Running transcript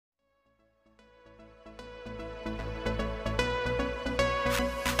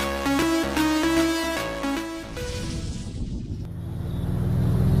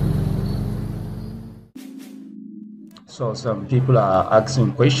So some people are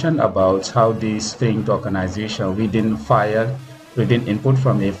asking question about how this string tokenization reading input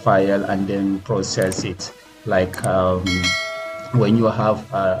from a file and then process it. Like when you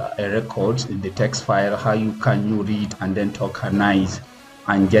have a record in the text file, how can you read and then tokenize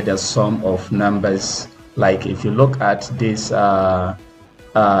and get a sum of numbers? Like if you look at this file,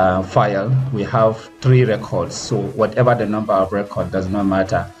 we have 3 records. So whatever the number of record does not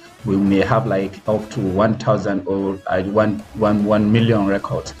matter. We may have like up to 1,000 or 1 million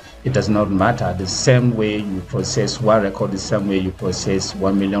records. It does not matter. The same way you process 1 record, the same way you process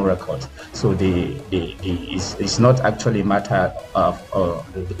 1 million records. So it's not actually a matter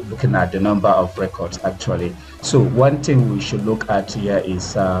of looking at the number of records actually. So one thing we should look at here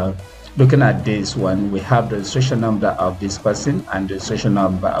is looking at this one. We have the registration number of this person and the registration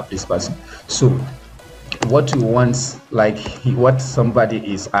number of this person. So what you want, like what somebody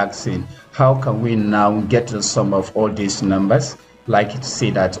is asking, how can we now get the sum of all these numbers? Like to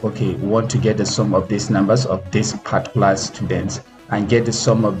say that, okay, we want to get the sum of these numbers of this particular student and get the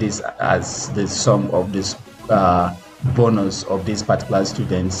sum of this as the sum of this bonus of these particular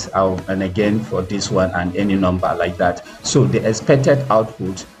students, and again for this one and any number like that. So the expected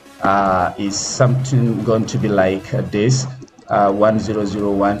output is something going to be like this,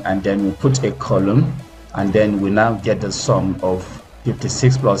 1001, and then we put a column, and then we now get the sum of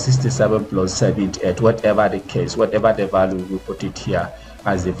 56 plus 67 plus 78, whatever the case, whatever the value, we put it here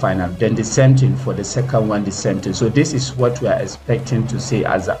as the final. Then the same thing for the second one, the same thing. So this is what we are expecting to see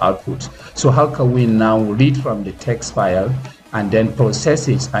as the output. So how can we now read from the text file and then process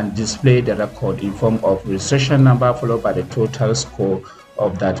it and display the record in form of registration number followed by the total score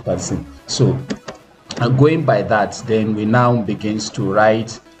of that person? So going by that, then we now begins to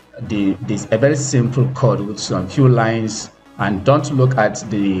write a very simple code with some few lines, and don't look at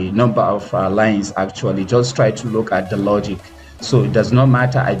the number of lines actually, just try to look at the logic. So it does not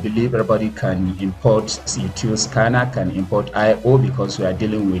matter. I believe everybody can import util scanner, can import IO, because we are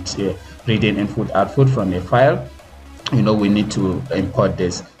dealing with reading input output from a file. You know, we need to import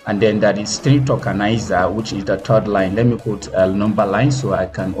this. And then that is string tokenizer, which is the third line. Let me put a number line so I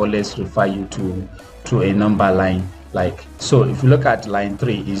can always refer you to a number line. Like so, if you look at line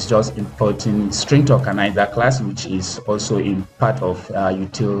 3, is just importing string tokenizer class, which is also in part of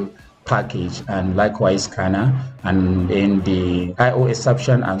util package, and likewise scanner, and then the IO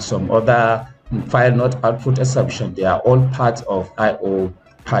exception and some other file not output exception. They are all part of IO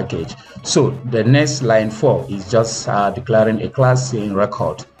package. So the next line 4 is just declaring a class saying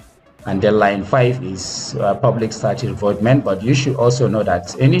record, and then line 5 is public static voidment. But you should also know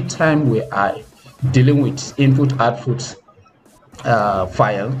that anytime we are dealing with input output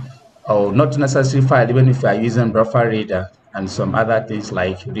file, or not necessarily file, even if you are using buffer reader and some other things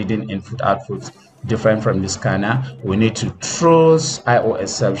like reading input output different from the scanner, we need to throw IO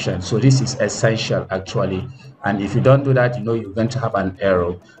exception. So this is essential actually, and if you don't do that, you know you're going to have an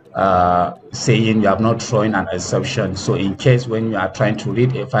error saying you have not thrown an exception. So in case when you are trying to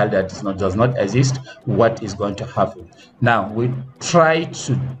read a file that does not exist, what is going to happen? Now we try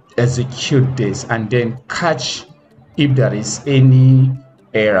to execute this and then catch if there is any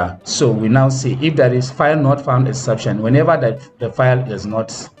error. So we now say if there is file not found exception, whenever that the file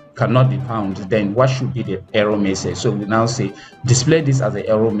cannot be found, then what should be the error message? So we now say display this as an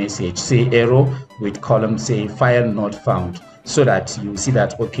error message, say error with column say file not found, so that you see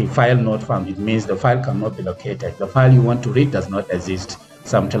that, okay, file not found, it means the file cannot be located, the file you want to read does not exist,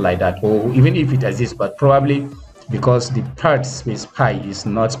 something like that. Or even if it exists, but probably because the part space pi is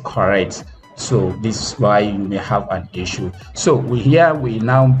not correct, so this is why you may have an issue. So we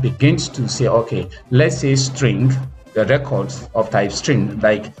now begin to say, okay, let's say string, the records of type string,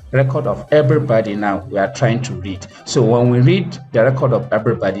 like record of everybody. Now we are trying to read. So when we read the record of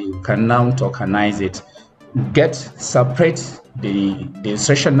everybody, you can now tokenize it, separate the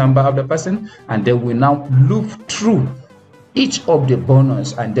session number of the person, and then we now loop through each of the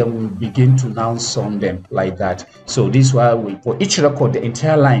bonus, and then we begin to now sum them like that. So this is why we, for each record, the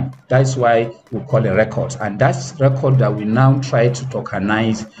entire line, that's why we call it records, and that's record that we now try to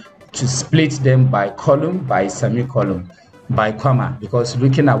tokenize, to split them by column, by semicolon, by comma, because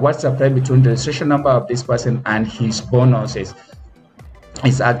looking at what's separate between the registration number of this person and his bonuses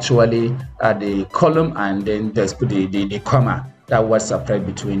is actually the column, and then there's the comma that was separate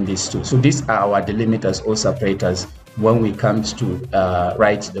between these two. So these are our delimiters or separators when we come to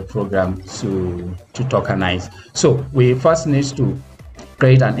write the program to tokenize. So we first need to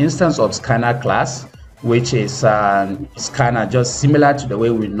create an instance of scanner class, which is scanner, just similar to the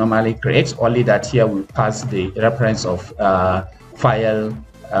way we normally create, only that here we pass the reference of file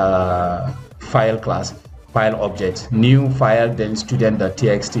class. file object, new file, then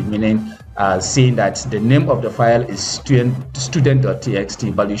student.txt, meaning saying that the name of the file is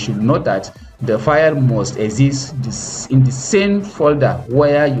student.txt, but you should note that the file must exist in the same folder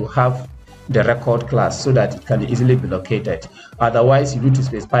where you have the record class so that it can easily be located. Otherwise, you need to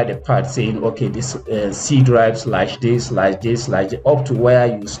specify the part saying, okay, this C drive / this / this / up to where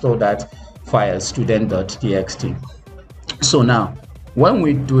you store that file student.txt. So now, when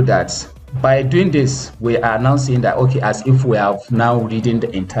we do that, by doing this, we are now saying that, okay, as if we have now reading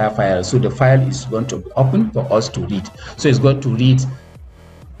the entire file. So the file is going to be open for us to read. So it's going to read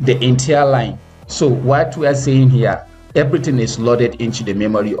the entire line. So what we are saying here, everything is loaded into the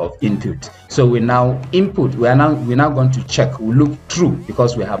memory of input. So we now input, we're now going to check, we look through,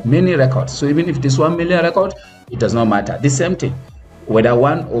 because we have many records. So even if this 1 million record, it does not matter. The same thing, whether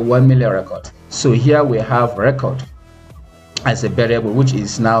 1 or 1 million record. So here we have record as a variable, which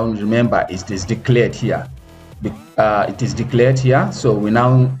is now, remember, it is declared here. It is declared here. So we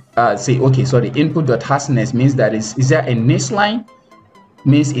now say, okay, so the input.harshness means that is there a next line?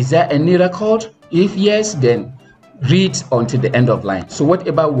 Means is there any record? If yes, then read until the end of line. So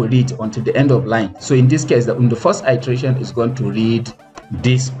whatever we read until the end of line. So in this case, in the first iteration is going to read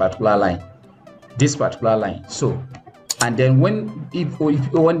this particular line. So, and then when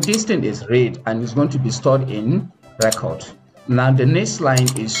this thing is read and it's going to be stored in record. Now the next line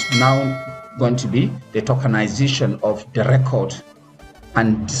is now going to be the tokenization of the record,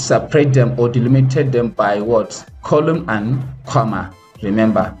 and separate them or delimited them by what? Column and comma.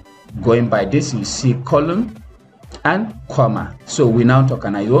 Remember, going by this, you see column and comma. So we now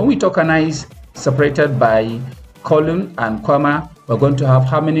tokenize. When we tokenize separated by column and comma, we're going to have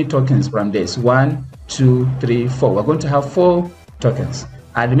how many tokens from this? 1, 2, 3, 4. We're going to have 4 tokens.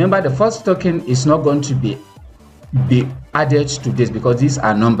 And remember, the first token is not going to be added to this because these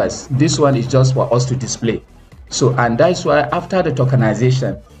are numbers. This one is just for us to display. So, and that's why after the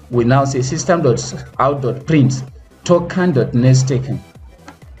tokenization, we now say system.out.print token.next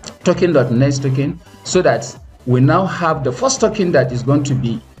token, so that we now have the first token that is going to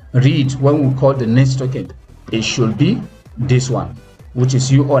be read when we call the next token. It should be this one, which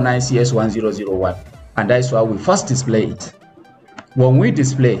is U09CS1001, and that's why we first display it. When we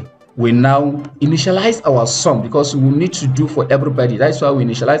display, we now initialize our sum, because we need to do for everybody. That's why we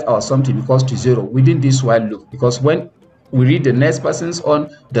initialize our sum to be equals to 0 within this while loop, because when we read the next person's on,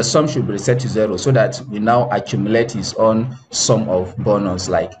 the sum should be reset to 0, so that we now accumulate his own sum of bonus.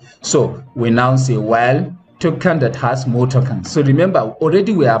 Like so, we now say while token that has more tokens. So remember,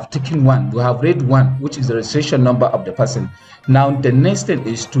 already we have taken 1, we have read 1, which is the registration number of the person. Now the next thing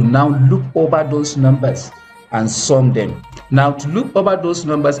is to now look over those numbers and sum them. Now to look over those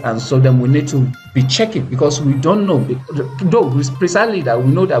numbers and sum them, we need to be checking, because we don't know, though precisely that we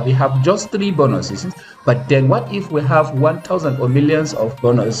know that we have just 3 bonuses, but then what if we have 1,000 or millions of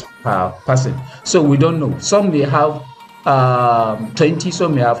bonus per person? So we don't know. Some may have 20,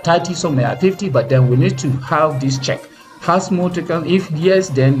 some may have 30, some may have 50, but then we need to have this check. Has more tokens? If yes,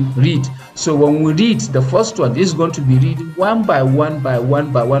 then read. So when we read the first one, this is going to be read one by one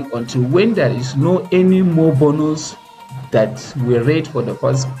until when there is no any more bonus that we rate for the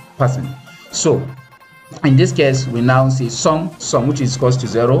first person. So in this case, we now say sum, which is equals to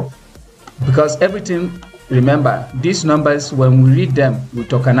 0, because everything, remember, these numbers, when we read them, we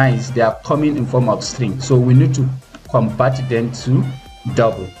tokenize, they are coming in form of string. So we need to convert them to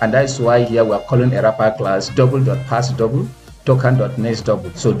double, and that's why here we are calling a wrapper class double.parseDouble token.next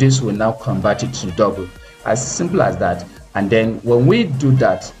double. So this will now convert it to double, as simple as that. And then when we do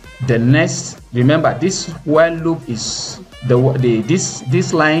that, the next, remember, this while loop is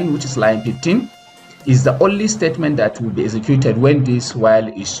this line, which is line 15, is the only statement that will be executed when this while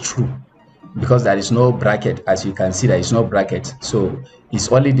is true, because there is no bracket. As you can see, there is no bracket, so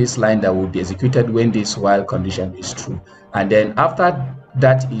it's only this line that will be executed when this while condition is true. And then after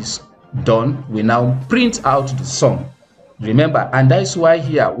that is done, we now print out the sum. Remember, and that's why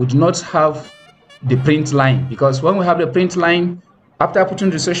here we do not have the print line, because when we have the print line, after putting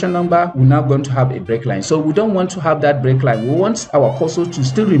the registration number, we're now going to have a break line. So we don't want to have that break line. We want our cursor to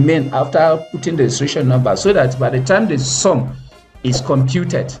still remain after putting the registration number, so that by the time the sum is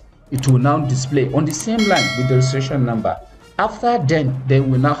computed, it will now display on the same line with the registration number. After then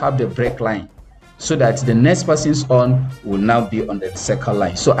we now have the break line, so that the next person's on will now be on the second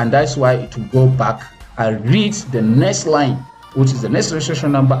line. So, and that's why it will go back and read the next line, which is the next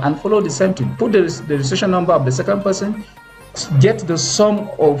registration number, and follow the same thing. Put the registration number of the second person, get the sum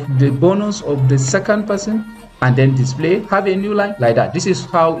of the bonus of the second person, and then display, have a new line like that. This is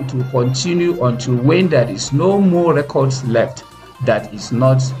how it will continue until when there is no more records left that is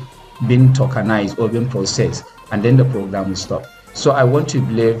not being tokenized or being processed, and then the program will stop. So I want to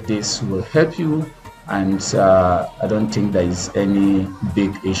believe this will help you, and I don't think there is any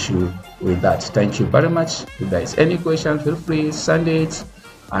big issue with that. Thank you very much. If there is any question, feel free, send it.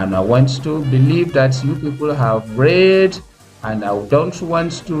 And I want to believe that you people have read, and I don't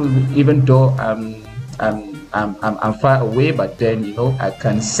want to, even though I'm far away, but then, you know, I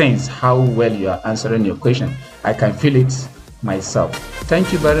can sense how well you are answering your question. I can feel it myself.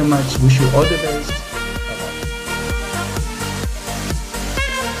 Thank you very much. Wish you all the best.